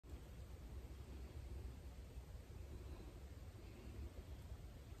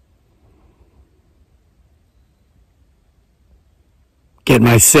Get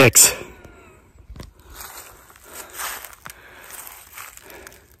my 6.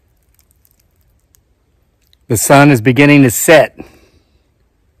 The sun is beginning to set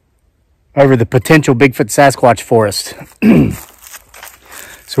over the potential Bigfoot Sasquatch forest.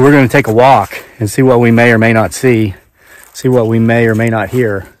 So we're going to take a walk and see what we may or may not see what we may or may not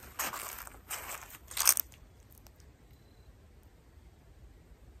hear.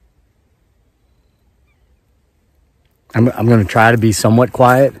 I'm going to try to be somewhat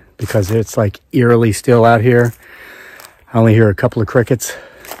quiet because it's like eerily still out here. I only hear a couple of crickets.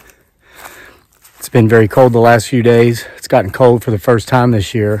 It's been very cold the last few days. It's gotten cold for the first time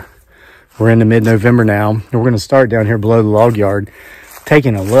this year. We're into mid-November now. And we're going to start down here below the log yard,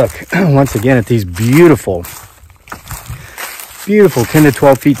 taking a look once again at these beautiful 10 to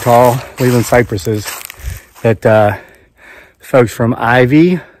 12 feet tall Leland cypresses that folks from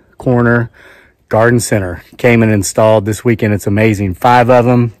Ivy Corner Garden Center came and installed this weekend. It's amazing. 5 of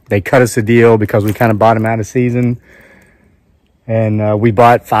them. They cut us a deal because we kind of bought them out of season. And we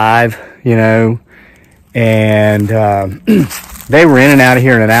bought 5, you know, and they were in and out of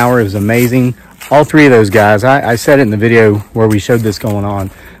here in an hour. It was amazing. All 3 of those guys, I said it in the video where we showed this going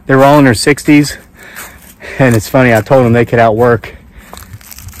on. They were all in their 60s. And it's funny, I told them they could outwork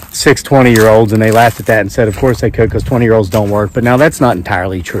 6 20-year-olds, and they laughed at that and said, of course they could, because 20-year-olds don't work. But now that's not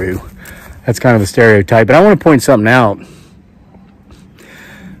entirely true. That's kind of a stereotype. But I want to point something out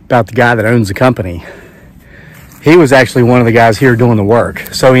about the guy that owns the company. He was actually one of the guys here doing the work.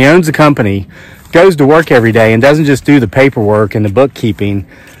 So he owns the company, goes to work every day, and doesn't just do the paperwork and the bookkeeping.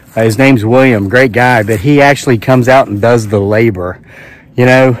 His name's William, great guy, but he actually comes out and does the labor. You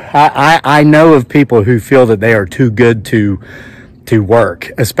know, I know of people who feel that they are too good to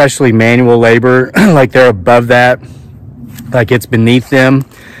work, especially manual labor, like they're above that, like it's beneath them.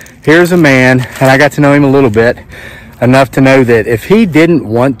 Here's a man, and I got to know him a little bit, enough to know that if he didn't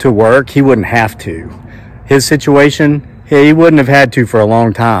want to work, he wouldn't have to. His situation, he wouldn't have had to for a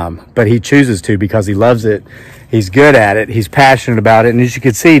long time, but he chooses to because he loves it. He's good at it. He's passionate about it. And as you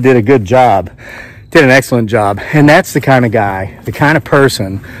can see, he did a good job, did an excellent job. And that's the kind of guy, the kind of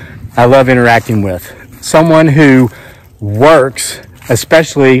person I love interacting with. Someone who works,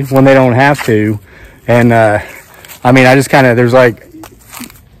 especially when they don't have to. And I mean, I just kind of,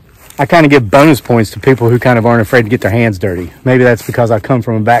 I kind of give bonus points to people who kind of aren't afraid to get their hands dirty. Maybe that's because I come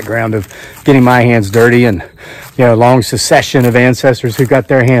from a background of getting my hands dirty, and, you know, a long succession of ancestors who got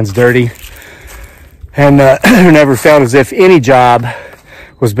their hands dirty and who never felt as if any job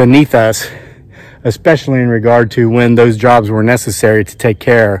was beneath us, especially in regard to when those jobs were necessary to take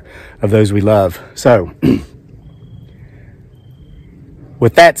care of those we love. So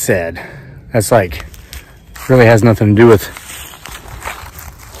with that said, that's like really has nothing to do with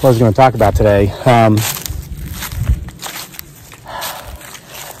what I was going to talk about today.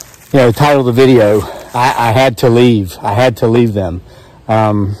 You know, the title of the video, I had to leave. I had to leave them.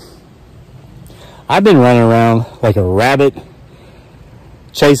 I've been running around like a rabbit,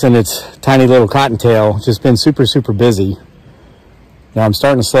 chasing its tiny little cottontail. Just been super, super busy. Now I'm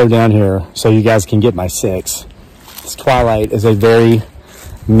starting to slow down here so you guys can get my 6. This twilight is a very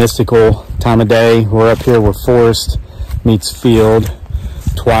mystical time of day. We're up here where forest meets field.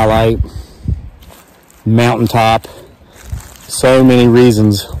 Twilight, mountaintop, so many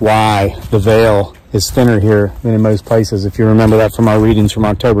reasons why the veil is thinner here than in most places, if you remember that from our readings from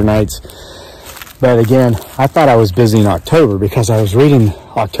October nights. But again, I thought I was busy in October because I was reading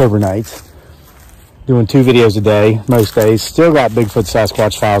October nights, doing 2 videos a day most days. Still got Bigfoot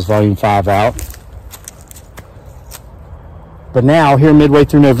Sasquatch Files Volume 5 out. But now, here midway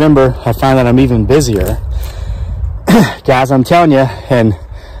through November, I find that I'm even busier. Guys, I'm telling you, and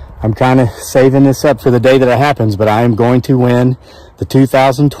I'm kind of saving this up for the day that it happens, but I am going to win the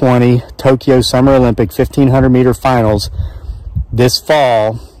 2020 Tokyo Summer Olympic 1500 meter finals this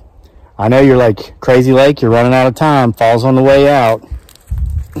fall. I know you're like, Crazy Lake, you're running out of time. Fall's on the way out.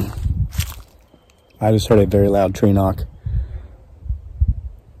 I just heard a very loud tree knock.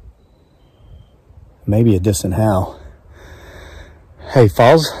 Maybe a distant howl. Hey,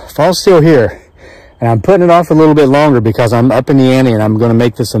 fall's still here. And I'm putting it off a little bit longer because I'm up in the ante, and I'm going to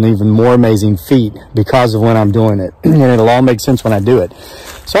make this an even more amazing feat because of when I'm doing it. And it'll all make sense when I do it.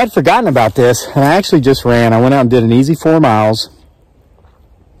 So I'd forgotten about this, and I actually just ran. I went out and did an easy 4 miles.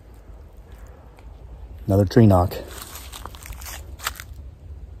 Another tree knock.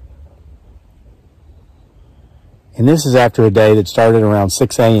 And this is after a day that started around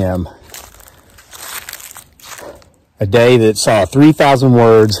 6 a.m. A day that saw 3,000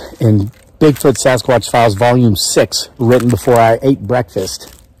 words in Bigfoot Sasquatch Files Volume 6, written before I ate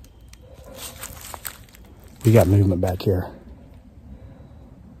breakfast. We got movement back here.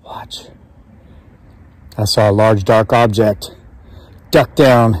 Watch. I saw a large dark object duck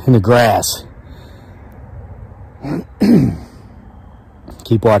down in the grass.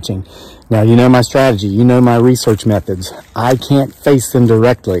 Keep watching. Now, you know my strategy. You know my research methods. I can't face them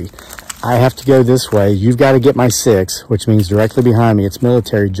directly. I have to go this way. You've got to get my 6, which means directly behind me. It's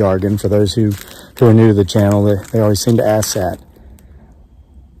military jargon for those who are new to the channel. They always seem to ask that.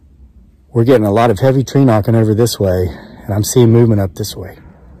 We're getting a lot of heavy tree knocking over this way, and I'm seeing movement up this way.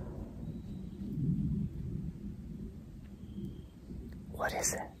 What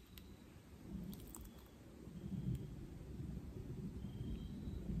is it?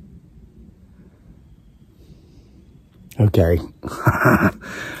 Okay. I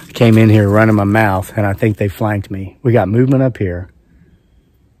came in here running my mouth, and I think they flanked me. We got movement up here.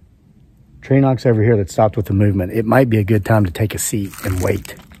 Tree knocks over here that stopped with the movement. It might be a good time to take a seat and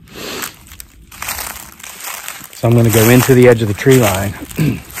wait. So I'm going to go into the edge of the tree line.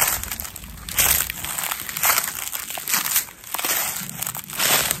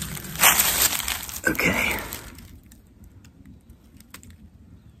 Okay.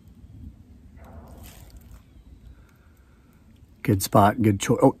 Good spot, good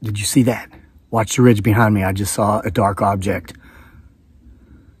choice. Oh, did you see that? Watch the ridge behind me. I just saw a dark object.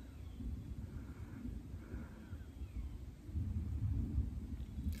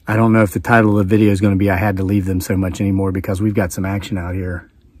 I don't know if the title of the video is going to be I had to leave them so much anymore, because we've got some action out here.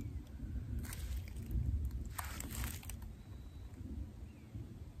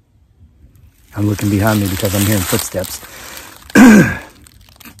 I'm looking behind me because I'm hearing footsteps.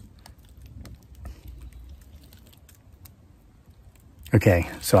 Okay,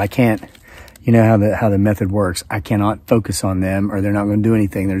 so I can't, you know how the method works. I cannot focus on them or they're not going to do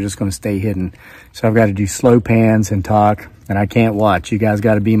anything. They're just going to stay hidden. So I've got to do slow pans and talk, and I can't watch. You guys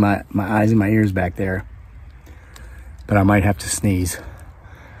got to be my eyes and my ears back there. But I might have to sneeze.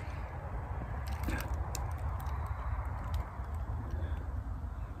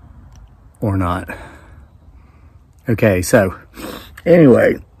 Or not. Okay, so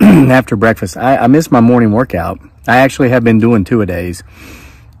anyway, after breakfast, I missed my morning workout. I actually have been doing 2-a-days,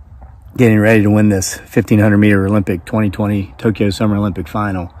 getting ready to win this 1,500 meter Olympic 2020 Tokyo Summer Olympic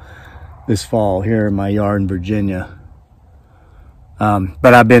final this fall here in my yard in Virginia.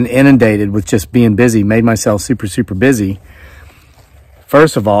 But I've been inundated with just being busy, made myself super, super busy.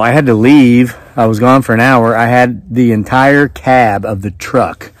 First of all, I had to leave. I was gone for an hour. I had the entire cab of the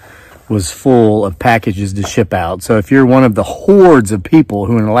truck was full of packages to ship out. So if you're one of the hordes of people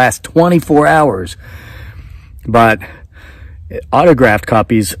who in the last 24 hours bought autographed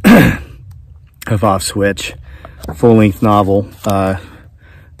copies of Off Switch, full-length novel.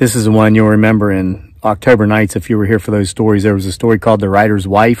 This is the one you'll remember in October Nights. If you were here for those stories, there was a story called The Writer's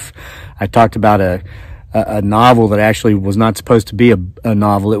Wife. I talked about a novel that actually was not supposed to be a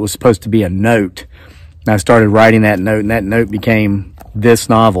novel. It was supposed to be a note. And I started writing that note, and that note became this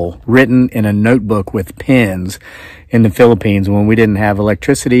novel, written in a notebook with pens in the Philippines when we didn't have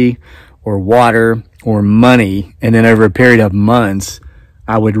electricity or water or money. And then over a period of months,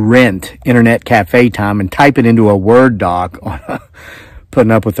 I would rent internet cafe time and type it into a Word doc,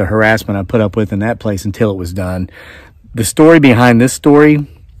 putting up with the harassment I put up with in that place until it was done. The story behind this story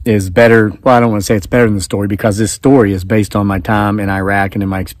is better. Well, I don't want to say it's better than the story, because this story is based on my time in Iraq and in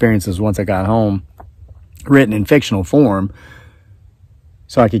my experiences once I got home, written in fictional form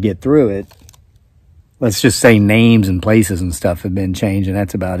so I could get through it. Let's just say names and places and stuff have been changed, and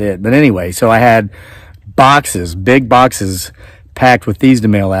that's about it. But anyway, so I had boxes, big boxes packed with these to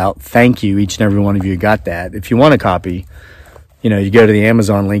mail out. Thank you, each and every one of you got that. If you want a copy, you know, you go to the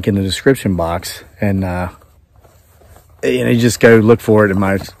Amazon link in the description box, and you just go look for it in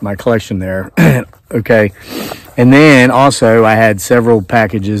my collection there. Okay. And then also I had several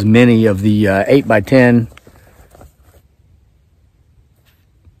packages, many of the 8x10.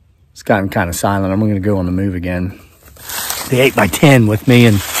 It's gotten kind of silent. I'm going to go on the move again. The 8x10 with me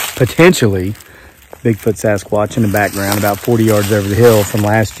and potentially Bigfoot Sasquatch in the background, about 40 yards over the hill from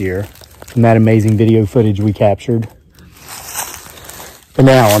last year, from that amazing video footage we captured. But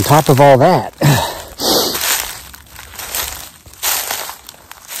now, on top of all that,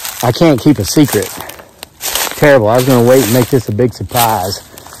 I can't keep a secret. Terrible. I was going to wait and make this a big surprise.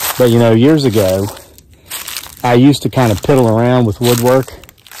 But, you know, years ago, I used to kind of piddle around with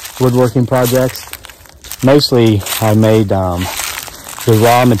woodworking projects. Mostly, I made the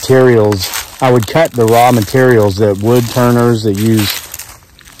raw materials. I would cut the raw materials that wood turners that use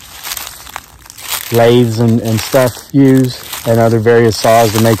lathes and stuff use, and other various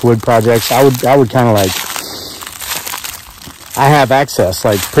saws to make wood projects. I would kind of like, I have access,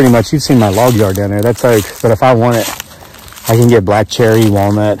 like pretty much, you've seen my log yard down there. That's like, but if I want it, I can get black cherry,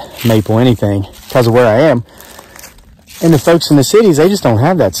 walnut, maple, anything because of where I am. And the folks in the cities, they just don't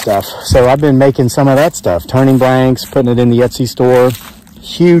have that stuff. So I've been making some of that stuff, turning blanks, putting it in the Etsy store.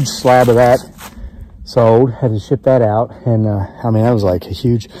 Huge slab of that sold. Had to ship that out. And I mean, that was like a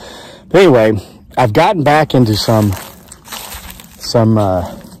huge. But anyway, I've gotten back into some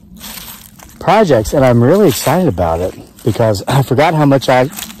projects, and I'm really excited about it because I forgot how much I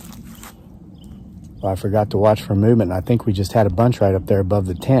forgot to watch for movement. I think we just had a bunch right up there above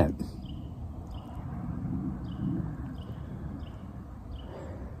the tent.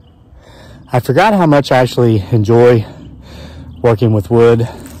 I forgot how much I actually enjoy working with wood,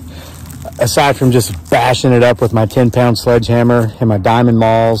 aside from just bashing it up with my 10-pound sledgehammer and my diamond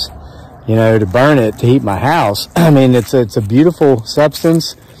mauls, you know, to burn it, to heat my house. I mean, it's a beautiful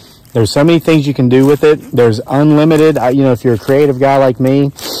substance. There's so many things you can do with it. There's unlimited, you know, if you're a creative guy like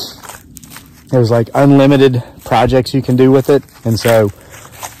me, there's like unlimited projects you can do with it. And so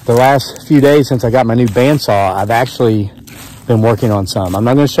the last few days since I got my new bandsaw, I've actually been working on some. I'm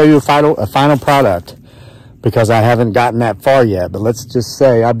not going to show you a final product because I haven't gotten that far yet, but let's just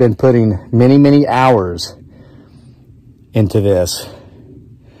say I've been putting many hours into this.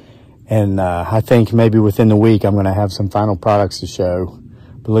 And I think maybe within the week I'm going to have some final products to show.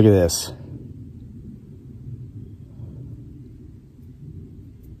 But look at this.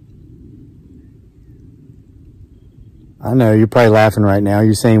 I know you're probably laughing right now.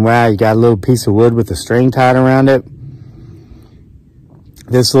 You're saying, wow, you got a little piece of wood with a string tied around it.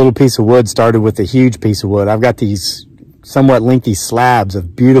 This little piece of wood started with a huge piece of wood. I've got these somewhat lengthy slabs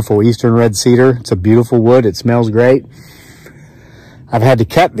of beautiful eastern red cedar. It's a beautiful wood. It smells great. I've had to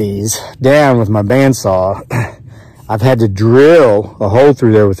cut these down with my bandsaw. I've had to drill a hole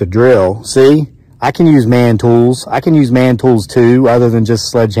through there with a drill. See, I can use man tools. I can use man tools too, other than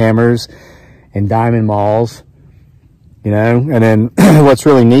just sledgehammers and diamond mauls, you know. And then what's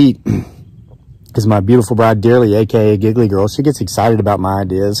really neat is my beautiful bride, Dearly, aka Giggly Girl. She gets excited about my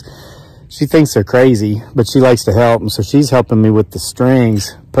ideas. She thinks they're crazy, but she likes to help. And so she's helping me with the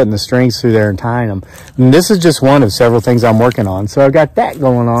strings, putting the strings through there and tying them. And this is just one of several things I'm working on. So I've got that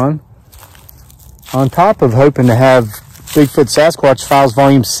going on top of hoping to have Bigfoot Sasquatch Files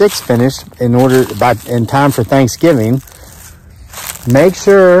Volume 6 finished in time for Thanksgiving. Make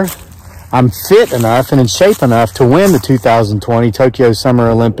sure I'm fit enough and in shape enough to win the 2020 Tokyo Summer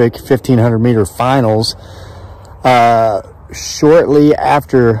Olympic 1500 meter finals shortly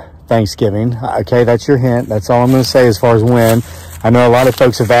after Thanksgiving. Okay, that's your hint. That's all I'm going to say as far as when. I know a lot of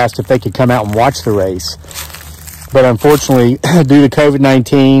folks have asked if they could come out and watch the race. But unfortunately, due to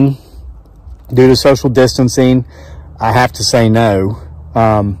COVID-19, due to social distancing, I have to say no.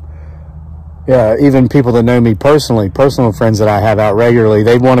 Yeah, even people that know me personally, personal friends that I have out regularly,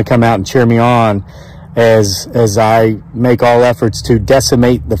 they want to come out and cheer me on as I make all efforts to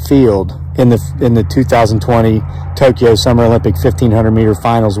decimate the field in the 2020 Tokyo Summer Olympic 1500 meter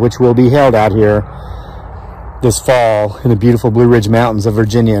finals, which will be held out here this fall in the beautiful Blue Ridge Mountains of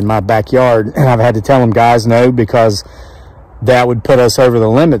Virginia in my backyard. And I've had to tell them, guys, no, because that would put us over the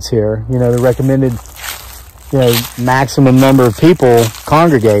limits here. You know, the recommended, you know, maximum number of people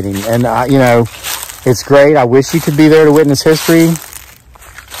congregating. And, you know, it's great. I wish you could be there to witness history,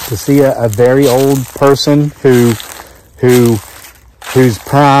 to see a very old person whose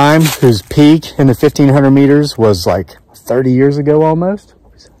prime, whose peak in the 1500 meters was like 30 years ago almost.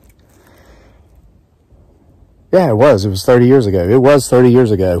 Yeah, it was 30 years ago. It was 30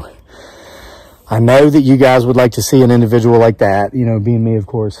 years ago. I know that you guys would like to see an individual like that, you know, being me, of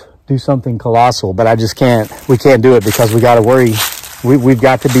course, do something colossal, but I just can't. We can't do it because we got to worry. We've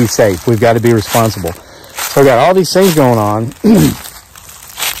got to be safe. We've got to be responsible. So I got all these things going on.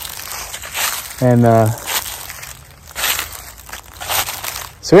 And,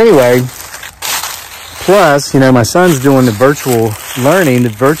 so anyway, plus, you know, my son's doing the virtual learning, the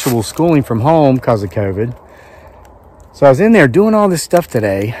virtual schooling from home because of COVID. So I was in there doing all this stuff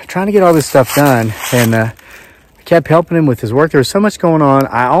today, trying to get all this stuff done, and I kept helping him with his work. There was so much going on.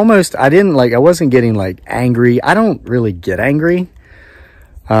 I wasn't getting like angry. I don't really get angry.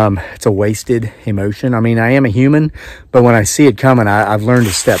 It's a wasted emotion. I mean, I am a human, but when I see it coming, I've learned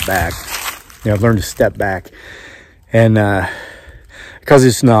to step back. You know, I've learned to step back, and because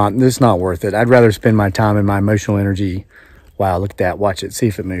it's not worth it. I'd rather spend my time and my emotional energy. Wow, look at that. Watch it. See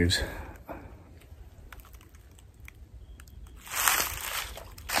if it moves.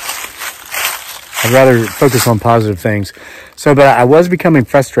 I'd rather focus on positive things. So, but I was becoming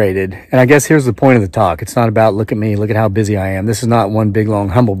frustrated. And I guess here's the point of the talk. It's not about, look at me, look at how busy I am. This is not one big, long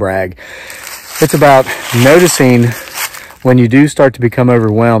humble brag. It's about noticing when you do start to become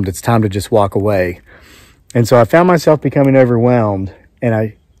overwhelmed, it's time to just walk away. And so I found myself becoming overwhelmed,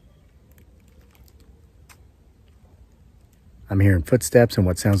 and I'm hearing footsteps and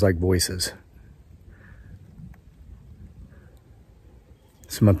what sounds like voices.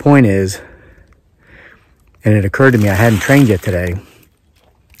 So my point is, and it occurred to me I hadn't trained yet today,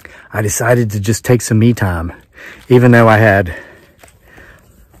 I decided to just take some me time, even though I had,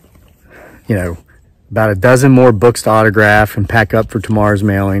 you know, about a dozen more books to autograph and pack up for tomorrow's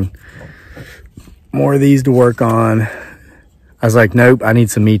mailing. More of these to work on. I was like, nope, I need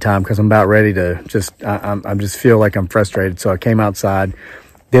some me time because I'm about ready to I just feel like I'm frustrated. So I came outside,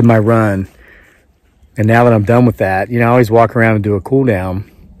 did my run. And now that I'm done with that, you know, I always walk around and do a cool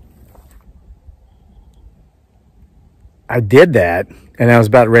down. I did that, and I was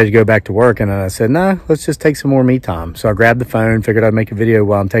about ready to go back to work, and then I said, nah, let's just take some more me time. So I grabbed the phone, figured I'd make a video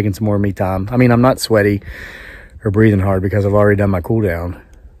while I'm taking some more me time. I mean, I'm not sweaty or breathing hard because I've already done my cool down.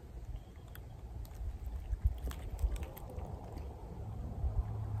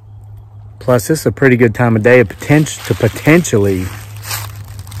 Plus, this is a pretty good time of day to potentially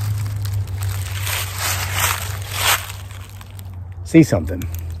see something.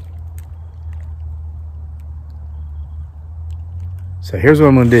 So here's what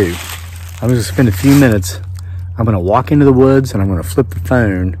I'm going to do. I'm going to spend a few minutes. I'm going to walk into the woods and I'm going to flip the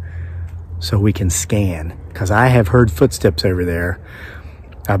phone so we can scan. Because I have heard footsteps over there.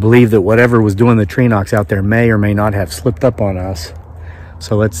 I believe that whatever was doing the tree knocks out there may or may not have slipped up on us.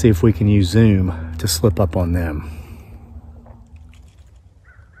 So let's see if we can use Zoom to slip up on them.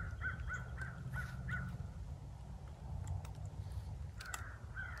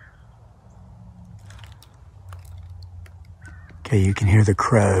 Okay, you can hear the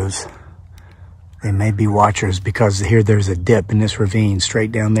crows. They may be watchers because here there's a dip in this ravine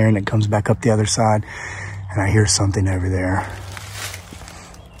straight down there and it comes back up the other side. And I hear something over there.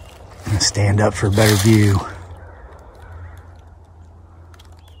 I'm gonna stand up for a better view.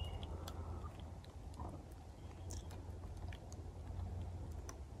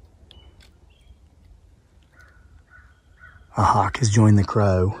 A hawk has joined the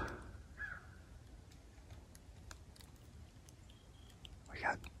crow.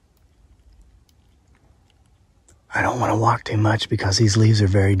 I don't want to walk too much because these leaves are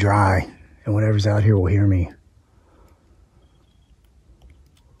very dry and whatever's out here will hear me.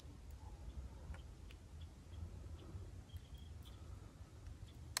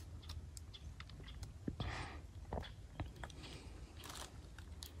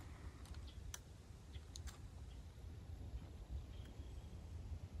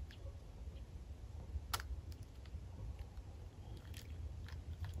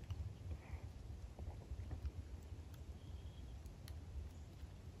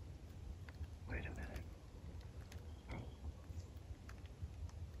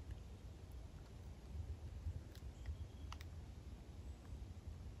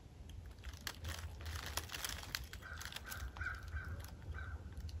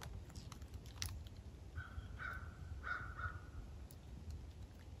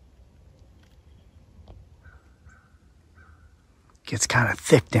 Gets kind of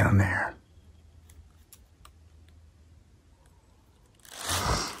thick down there.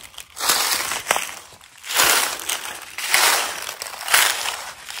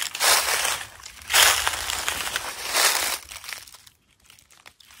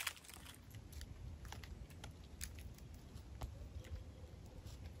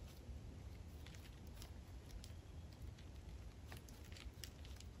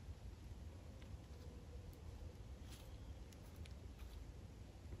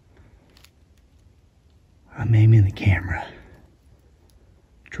 I'm aiming the camera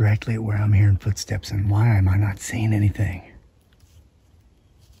directly at where I'm hearing footsteps, and why am I not seeing anything?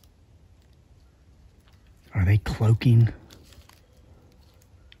 Are they cloaking?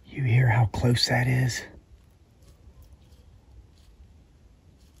 You hear how close that is?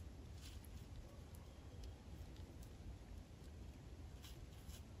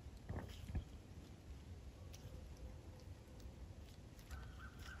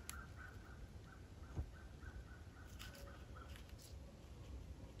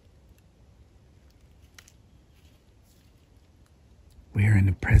 We are in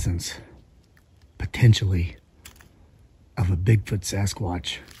the presence, potentially, of a Bigfoot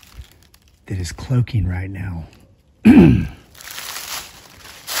Sasquatch that is cloaking right now.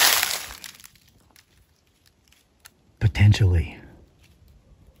 Potentially.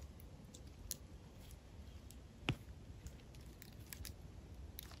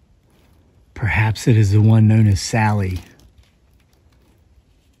 Perhaps it is the one known as Sally.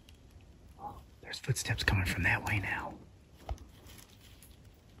 Oh, there's footsteps coming from that way now.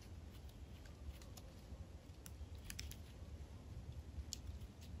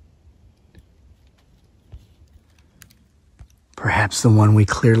 Perhaps the one we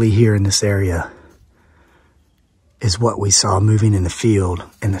clearly hear in this area is what we saw moving in the field,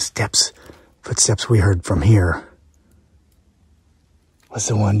 and the footsteps we heard from here was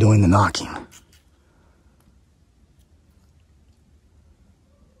the one doing the knocking.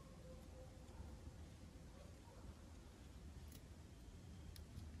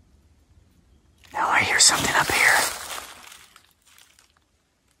 Now I hear something up here.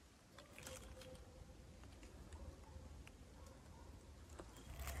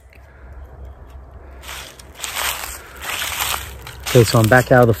 Okay, so I'm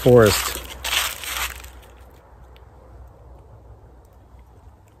back out of the forest.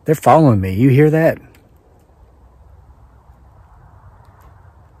 They're following me. You hear that?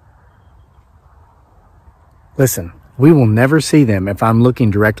 Listen, we will never see them if I'm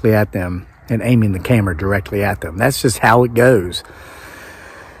looking directly at them and aiming the camera directly at them. That's just how it goes.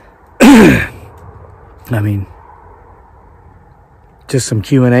 I mean, just some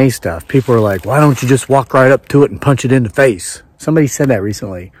Q&A stuff. People are like, why don't you just walk right up to it and punch it in the face? Somebody said that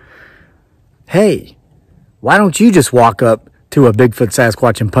recently. Hey, why don't you just walk up to a Bigfoot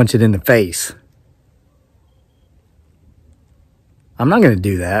Sasquatch and punch it in the face? I'm not going to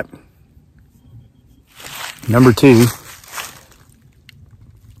do that. Number two,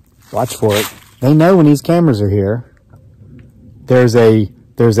 watch for it. They know when these cameras are here. There's a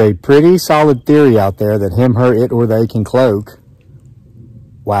pretty solid theory out there that him, her, it, or they can cloak.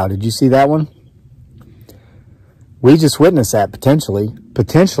 Wow, did you see that one? We just witnessed that, potentially.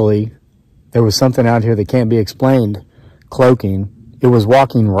 Potentially, there was something out here that can't be explained. Cloaking. It was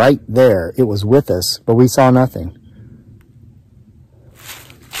walking right there. It was with us, but we saw nothing.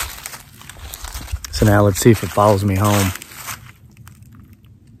 So now let's see if it follows me home.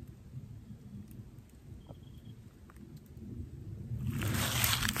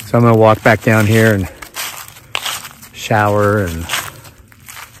 So I'm going to walk back down here and shower, and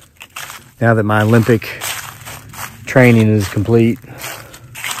now that my Olympic training is complete,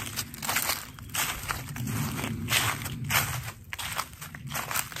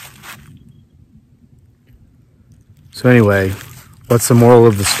 so anyway, what's the moral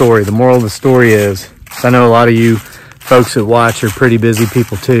of the story? The moral of the story is, I know a lot of you folks that watch are pretty busy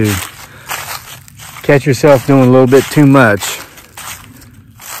people too. Catch yourself doing a little bit too much,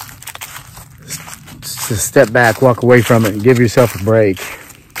 just step back, walk away from it, and give yourself a break.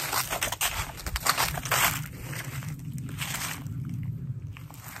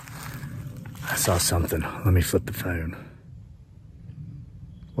 I saw something. Let me flip the phone.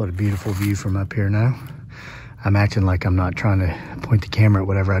 What a beautiful view from up here now. I'm acting like I'm not trying to point the camera at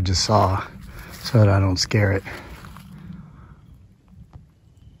whatever I just saw so that I don't scare it.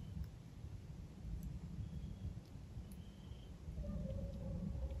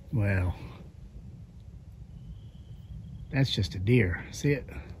 Well, that's just a deer. See it?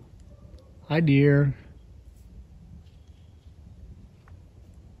 Hi, deer.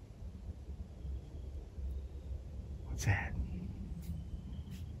 What's that?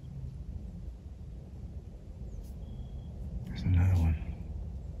 There's another one.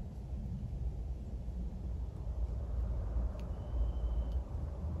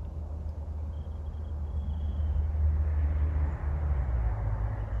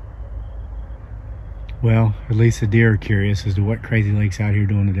 Well, at least the deer are curious as to what Crazy Lake's out here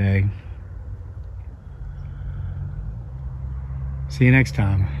doing today. See you next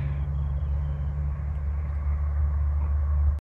time.